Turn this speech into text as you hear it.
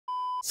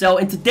So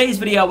in today's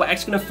video, we're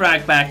actually going to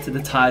frag back to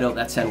the title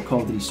that sent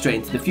Call of Duty straight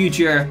into the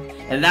future.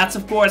 And that's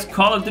of course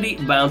Call of Duty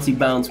Bounty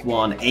Bounce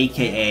 1,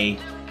 aka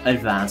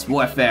Advanced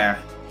Warfare.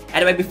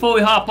 Anyway, before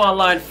we hop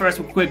online, first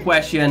a quick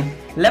question.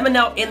 Let me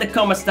know in the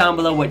comments down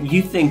below what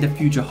you think the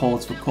future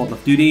holds for Call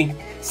of Duty.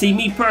 See,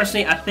 me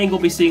personally, I think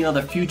we'll be seeing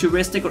another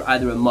futuristic or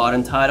either a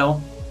modern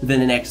title within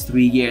the next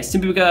 3 years.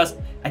 Simply because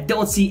I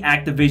don't see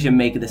Activision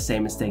making the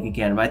same mistake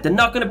again, right? They're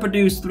not going to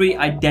produce 3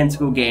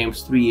 identical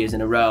games 3 years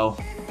in a row.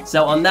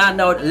 So on that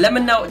note, let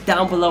me know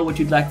down below what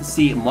you'd like to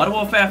see in Modern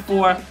Warfare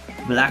 4,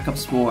 Black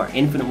Ops 4,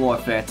 Infinite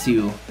Warfare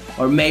 2,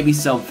 or maybe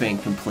something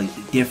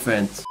completely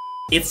different.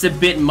 It's a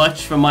bit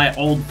much for my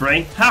old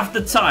brain. Half the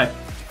time,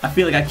 I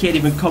feel like I can't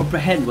even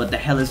comprehend what the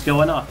hell is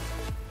going on.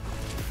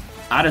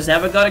 I just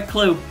haven't got a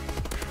clue.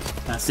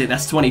 That's it,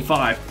 that's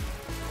 25.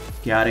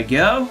 Gotta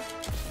go.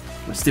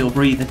 We're still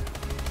breathing.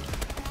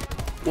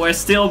 We're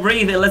still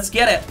breathing, let's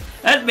get it.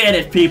 Admit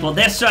it, people,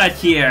 this right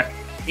here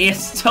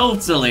is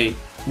totally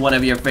one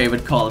of your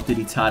favorite Call of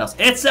Duty titles.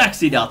 It's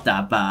actually not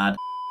that bad.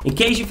 In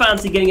case you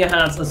fancy getting your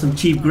hands on some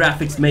cheap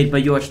graphics made by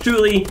yours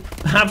truly,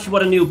 perhaps you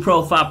want a new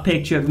profile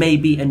picture,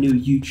 maybe a new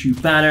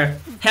YouTube banner,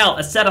 hell,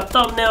 a set of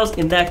thumbnails,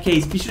 in that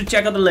case, be sure to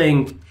check out the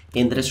link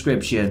in the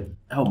description.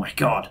 Oh my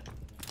god.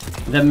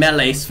 The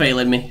melee's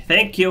failing me.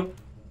 Thank you.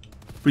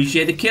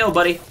 Appreciate the kill,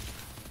 buddy.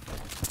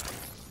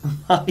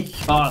 Oh my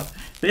god.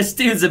 This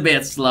dude's a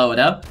bit slow,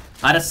 though.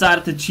 I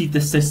decided to cheat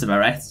the system,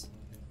 alright?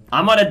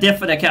 I'm on a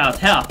different account.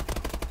 Hell,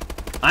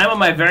 I'm on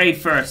my very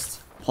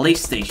first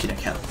PlayStation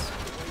account.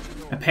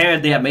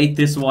 Apparently I made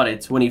this one in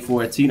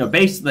 2014, or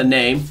based on the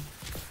name.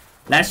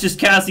 Let's just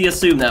casually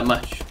assume that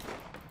much.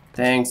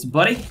 Thanks,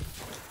 buddy.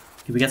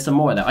 Can we get some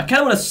more though? I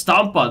kinda wanna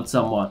stomp on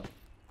someone.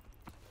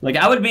 Like,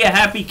 I would be a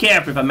happy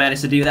camper if I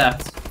managed to do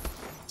that.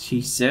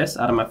 Jesus,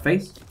 out of my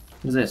face.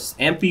 What is this?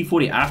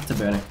 MP40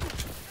 Afterburner.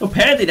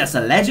 Apparently that's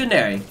a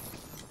legendary.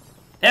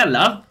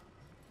 Hello.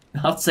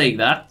 I'll take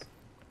that.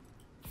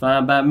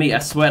 Fine by me. I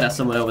swear there's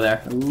someone over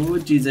there. Ooh,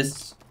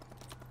 Jesus.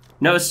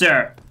 No,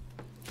 sir.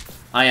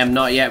 I am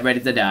not yet ready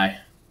to die.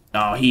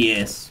 Oh, he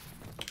is.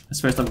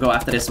 Let's first go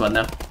after this one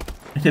now.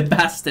 The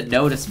bastard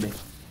noticed me.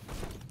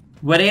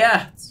 Where he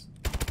at?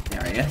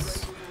 There he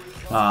is.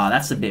 Ah,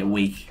 that's a bit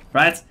weak,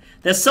 right?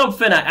 There's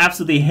something I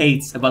absolutely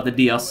hate about the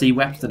DLC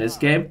weapons in this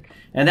game.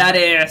 And that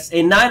is,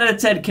 in 9 out of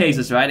 10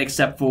 cases, right?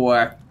 Except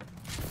for,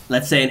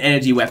 let's say, an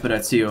energy weapon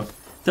or two.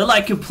 They're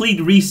like complete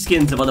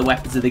reskins of other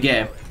weapons in the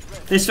game.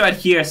 This right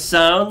here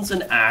sounds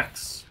and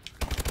acts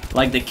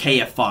like the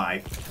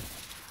KF5.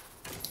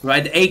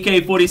 Right, the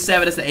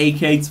AK-47 is the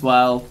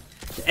AK-12.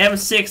 The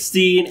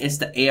M16 is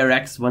the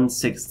ARX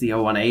 160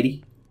 or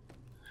 180.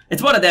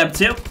 It's one of them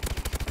too.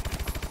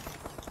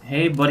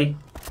 Hey, buddy.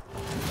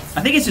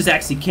 I think it's just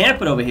actually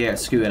camping over here.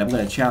 Screw it, I'm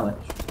gonna challenge.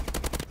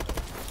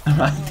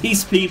 Alright,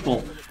 these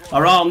people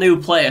are all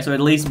new players, or at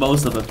least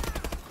most of them.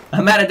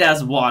 I'm mad at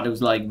there's one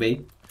who's like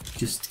me.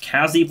 Just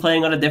casually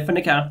playing on a different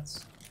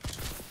account.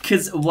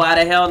 Cause why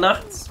the hell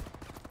not?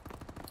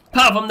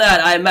 Apart from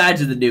that, I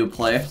imagine the new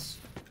players.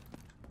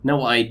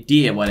 No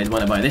idea why they'd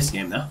want to buy this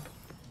game though.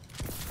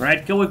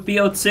 Right, go with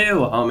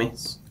BO2,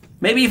 homies.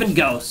 Maybe even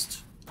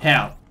Ghost.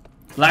 Hell,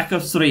 Black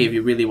Ops 3 if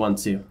you really want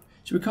to.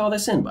 Should we call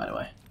this in, by the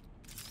way?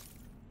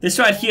 This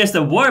right here is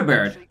the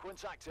Warbird.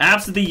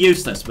 Absolutely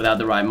useless without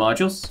the right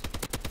modules.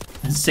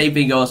 The same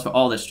thing goes for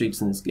all the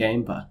streaks in this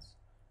game, but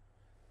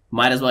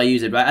might as well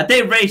use it, right? I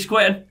think rage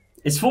quitting.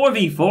 It's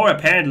 4v4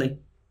 apparently.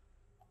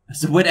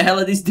 So where the hell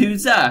are these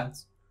dudes at?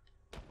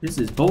 This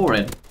is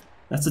boring.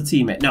 That's a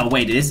teammate. No,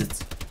 wait, it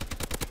isn't.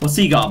 What's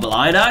he got?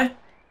 Blind eye?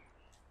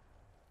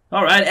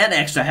 Alright, and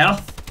extra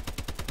health.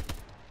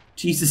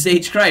 Jesus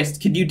H. Christ,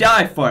 can you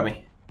die for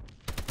me?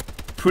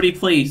 Pretty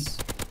please.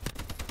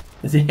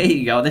 There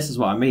you go, this is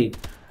what I mean.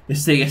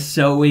 This thing is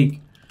so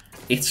weak.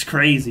 It's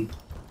crazy.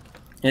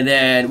 And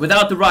then,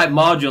 without the right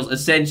modules,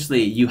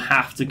 essentially, you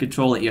have to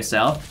control it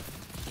yourself.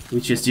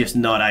 Which is just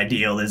not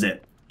ideal, is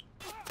it?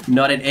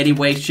 Not in any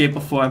way, shape,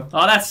 or form.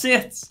 Oh, that's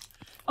it!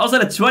 I was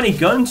on a 20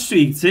 gun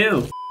streak,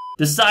 too.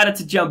 Decided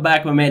to jump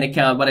back my main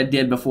account. What I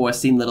did before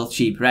seemed a little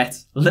cheap, right?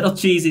 A little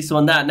cheesy, so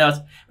on that note,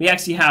 we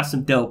actually have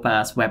some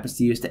dope-ass weapons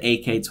to use. The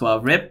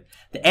AK-12 RIP,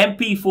 the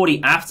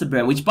MP40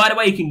 Afterburn, which by the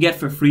way you can get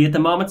for free at the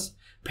moment.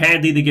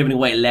 Apparently they're giving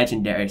away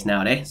legendaries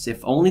nowadays. If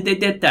only they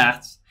did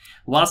that.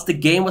 Whilst the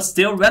game was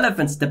still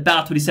relevant, the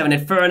Bal 27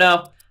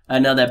 Inferno,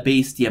 another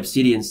beast, the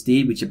Obsidian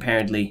Steed, which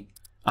apparently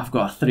I've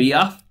got 3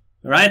 of.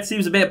 Alright,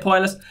 seems a bit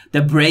pointless.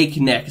 The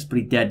Breakneck is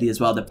pretty deadly as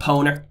well. The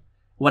Poner.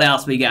 What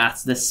else we got?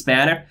 The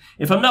Spanner.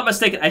 If I'm not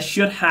mistaken, I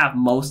should have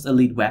most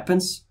elite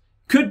weapons.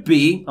 Could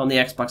be on the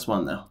Xbox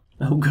One though.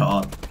 Oh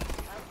god.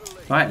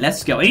 Alright,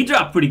 let's go. He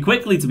dropped pretty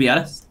quickly, to be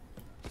honest.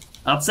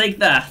 I'll take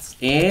that.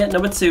 And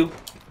number 2.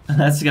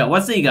 Let's go.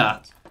 What's he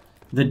got?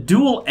 The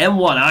dual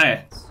M1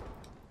 irons.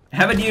 I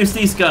haven't used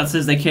these guns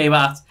since they came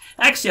out.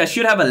 Actually, I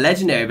should have a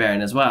legendary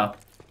variant as well.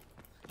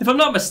 If I'm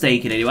not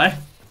mistaken, anyway.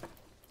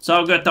 It's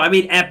all good though. I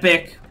mean,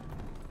 epic.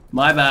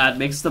 My bad.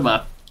 Mixed them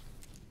up.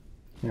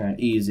 Alright,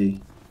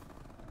 easy.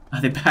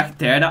 Are they back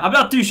there now? I'm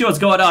not too sure what's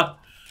going on.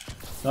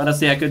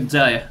 Honestly, I couldn't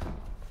tell you.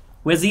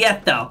 Where's he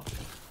at, though?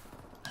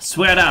 I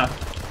swear down.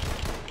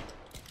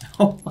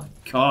 Oh my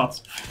god.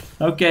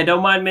 Okay,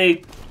 don't mind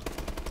me.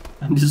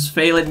 I'm just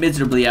failing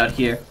miserably out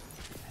here.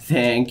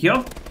 Thank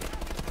you.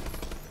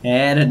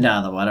 And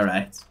another one,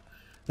 alright.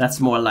 That's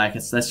more like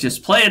it. Let's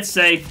just play it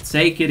safe,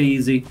 take it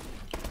easy.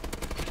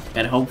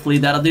 And hopefully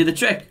that'll do the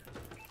trick.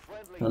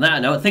 On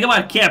that note, think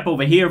about camp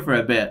over here for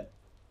a bit.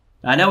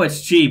 I know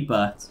it's cheap,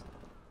 but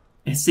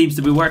it seems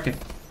to be working.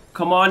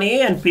 Come on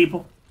in,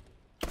 people.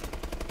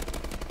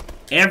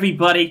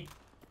 Everybody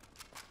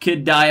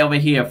could die over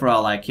here for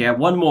all I care.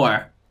 One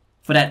more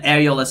for that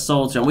aerial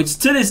assault drone, which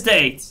to this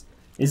date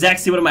is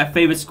actually one of my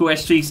favorite score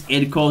streaks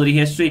in CoD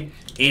history.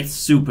 It's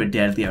super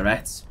deadly,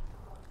 alright?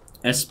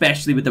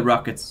 Especially with the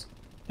rockets.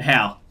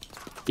 Hell,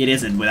 it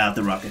isn't without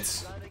the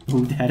rockets.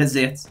 Ooh, that is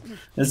it.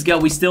 Let's go,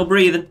 we still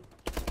breathing.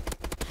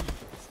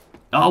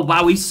 Oh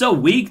wow, he's so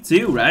weak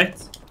too, right?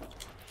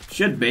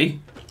 Should be.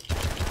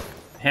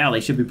 Hell,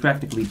 he should be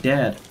practically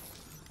dead.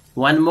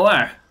 One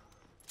more.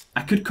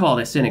 I could call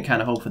this in and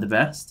kind of hope for the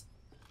best.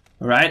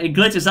 Alright, it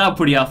glitches out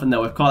pretty often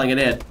though with calling it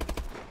in.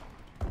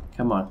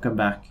 Come on, come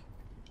back.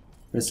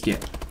 Risk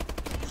it.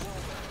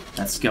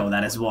 Let's go,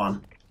 that is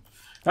one.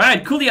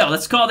 Alright, coolio,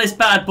 let's call this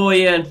bad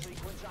boy in.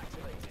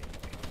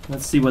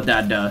 Let's see what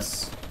that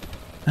does.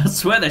 I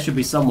swear there should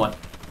be someone.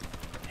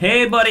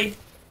 Hey, buddy.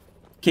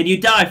 Can you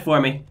die for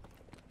me?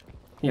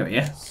 Here he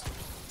is.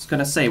 I was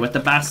gonna say, what the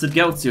bastard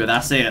go to?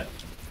 That's it.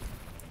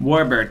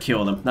 Warbird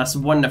killed him. That's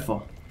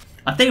wonderful.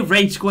 Are they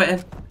rage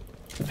quitting?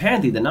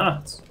 Apparently they're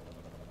not.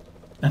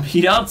 I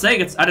mean, I'll take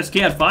it. I just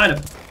can't find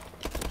him.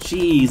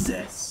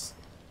 Jesus.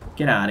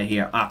 Get out of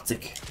here,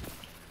 Optic.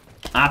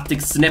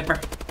 Optic Snipper.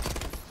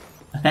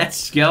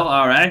 Let's go,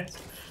 alright.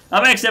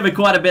 I'm actually having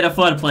quite a bit of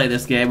fun playing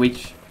this game,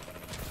 which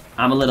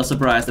I'm a little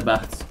surprised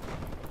about.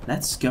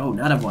 Let's go,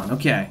 another one,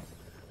 okay.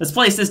 Let's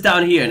place this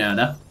down here now,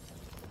 though.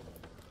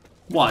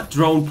 What,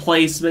 drone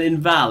placement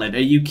invalid?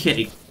 Are you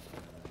kidding?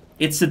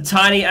 It's a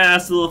tiny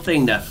ass little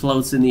thing that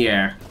floats in the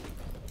air.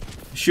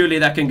 Surely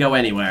that can go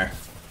anywhere.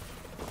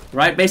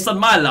 Right, based on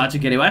my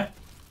logic anyway.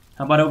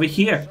 How about over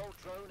here?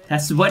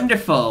 That's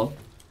wonderful.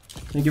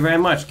 Thank you very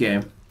much,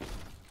 game.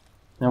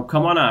 Now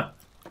come on up.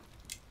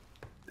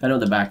 I know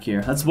they're back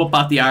here. Let's whoop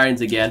out the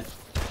irons again.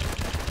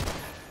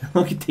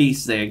 Look at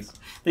these things.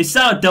 They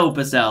sound dope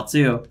as hell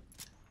too.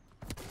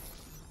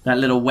 That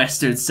little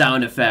western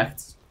sound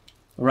effect.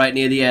 Right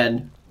near the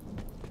end.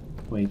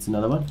 Wait, it's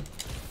another one.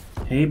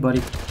 Hey,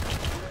 buddy.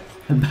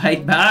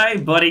 Bye, bye,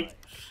 buddy.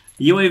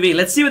 UAV.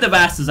 Let's see what the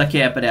bastards are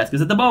camping at,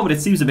 because at the moment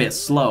it seems a bit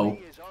slow.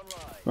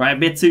 Right, a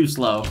bit too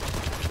slow.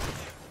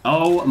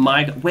 Oh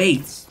my god.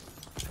 Wait.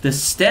 The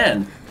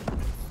Sten.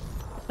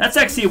 That's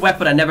actually a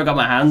weapon I never got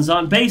my hands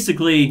on.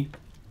 Basically,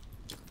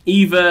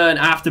 even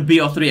after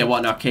BO3 and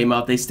whatnot came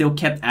out, they still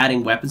kept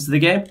adding weapons to the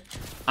game.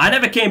 I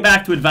never came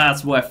back to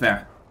Advanced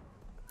Warfare.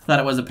 Thought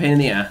it was a pain in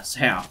the ass.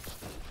 Hell.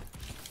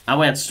 I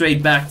went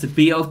straight back to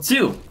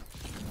BO2.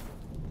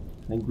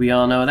 I think we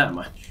all know that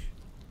much.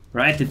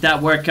 Right? Did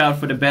that work out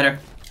for the better?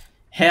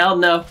 Hell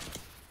no.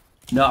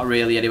 Not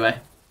really, anyway.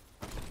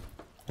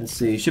 Let's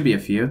see. Should be a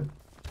few.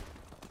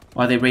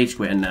 Or are they rage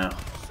quitting now?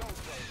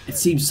 It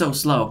seems so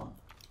slow.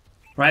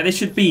 Right? They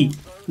should be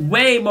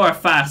way more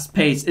fast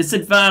paced. It's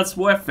Advanced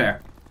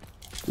Warfare.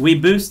 We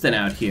boosting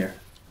out here.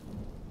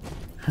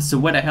 So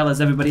where the hell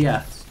is everybody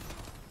at?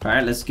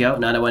 Alright, let's go.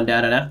 Another one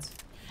down and out.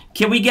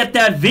 Can we get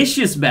that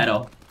vicious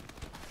medal?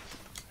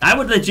 I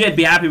would legit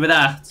be happy with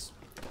that.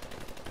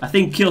 I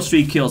think kill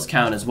streak kills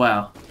count as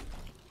well.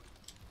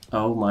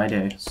 Oh my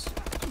days.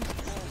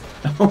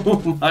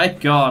 Oh my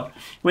god.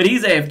 Wait,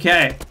 he's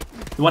AFK.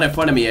 The one in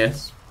front of me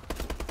is.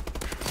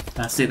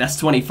 That's it, that's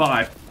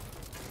 25.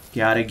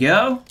 Gotta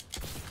go.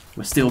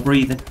 We're still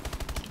breathing.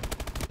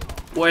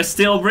 We're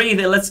still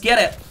breathing, let's get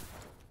it.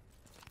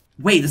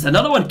 Wait, there's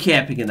another one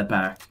camping in the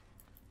back.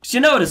 Did you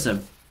notice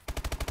him?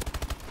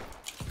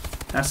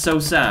 That's so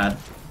sad.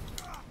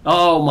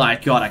 Oh my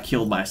god, I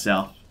killed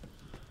myself.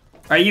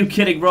 Are you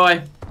kidding,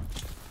 Roy?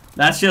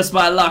 That's just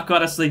my luck,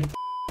 honestly.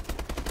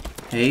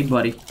 Hey,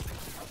 buddy.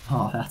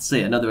 Oh, that's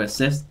it, another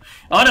assist.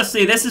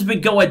 Honestly, this has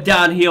been going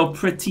downhill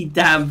pretty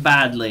damn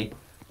badly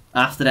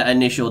after that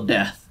initial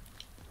death.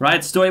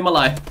 Right, story of my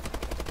life.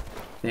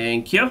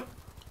 Thank you.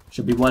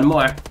 Should be one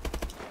more.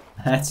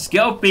 Let's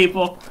go,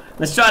 people.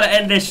 Let's try to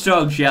end this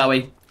strong, shall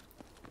we?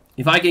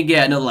 If I can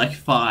get another, like,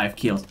 5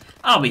 kills,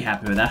 I'll be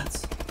happy with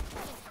that.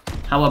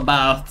 How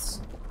about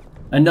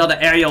another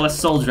aerial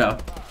assault drone?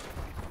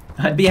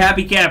 I'd be a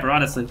happy camper,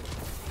 honestly.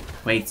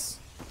 Wait.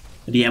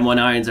 The M1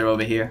 irons are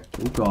over here.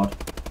 Oh, God.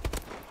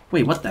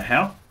 Wait, what the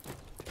hell?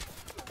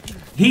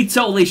 He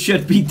totally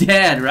should be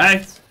dead,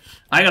 right?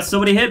 I got so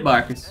many hit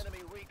markers.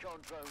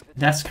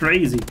 That's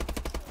crazy.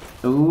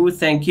 Ooh,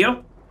 thank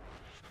you.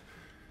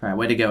 Alright,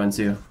 where to go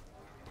into?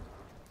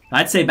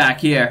 I'd say back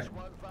here.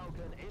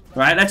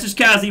 Alright, let's just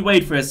casually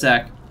wait for a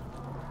sec.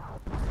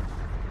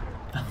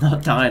 I'm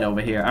not dying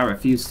over here. I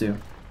refuse to.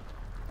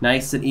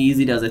 Nice and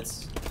easy does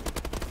it.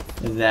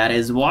 That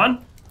is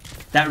one.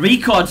 That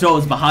recon drone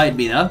is behind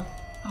me, though.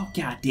 Oh,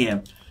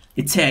 goddamn.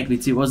 It tagged me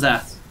too. What's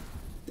that?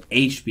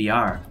 The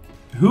HBR.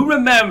 Who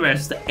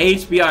remembers the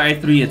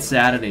byArteer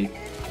Insanity?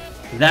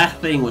 That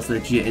thing was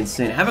legit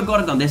insane. I haven't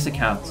got it on this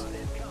account.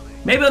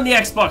 Maybe on the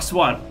Xbox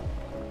One.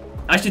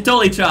 I should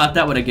totally try out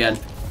that one again.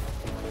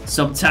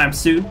 Sometime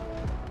soon.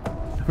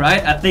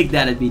 Right? I think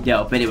that'd be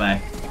dope.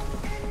 Anyway.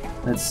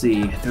 Let's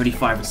see.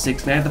 35 and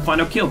 6. Can I have the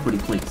final kill pretty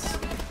please?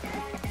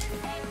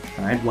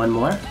 Alright, one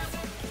more.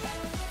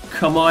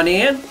 Come on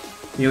in.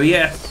 Here he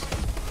is.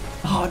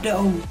 Oh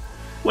no.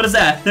 What is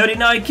that?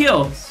 39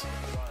 kills.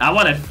 I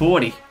wanted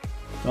 40.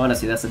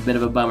 Honestly, that's a bit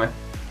of a bummer.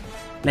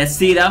 Let's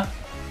see though.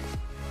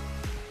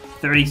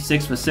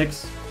 36 for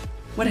 6.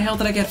 Where the hell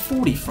did I get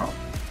 40 from?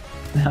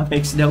 That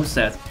makes no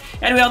sense.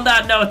 Anyway, on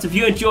that note, if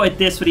you enjoyed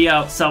this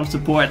video, some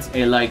support,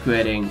 a like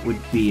rating would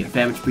be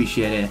very much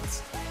appreciated.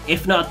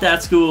 If not,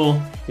 that's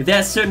cool. If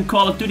there's a certain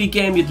Call of Duty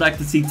game you'd like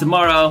to see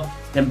tomorrow,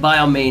 then by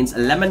all means,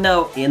 let me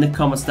know in the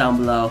comments down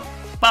below.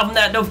 Apart from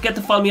that, don't forget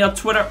to follow me on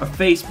Twitter or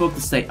Facebook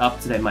to stay up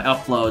to date with my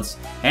uploads.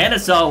 And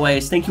as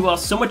always, thank you all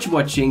so much for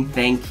watching.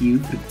 Thank you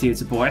for the continued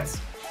support.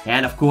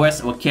 And of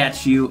course, I will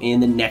catch you in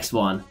the next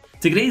one.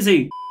 Take it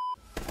easy.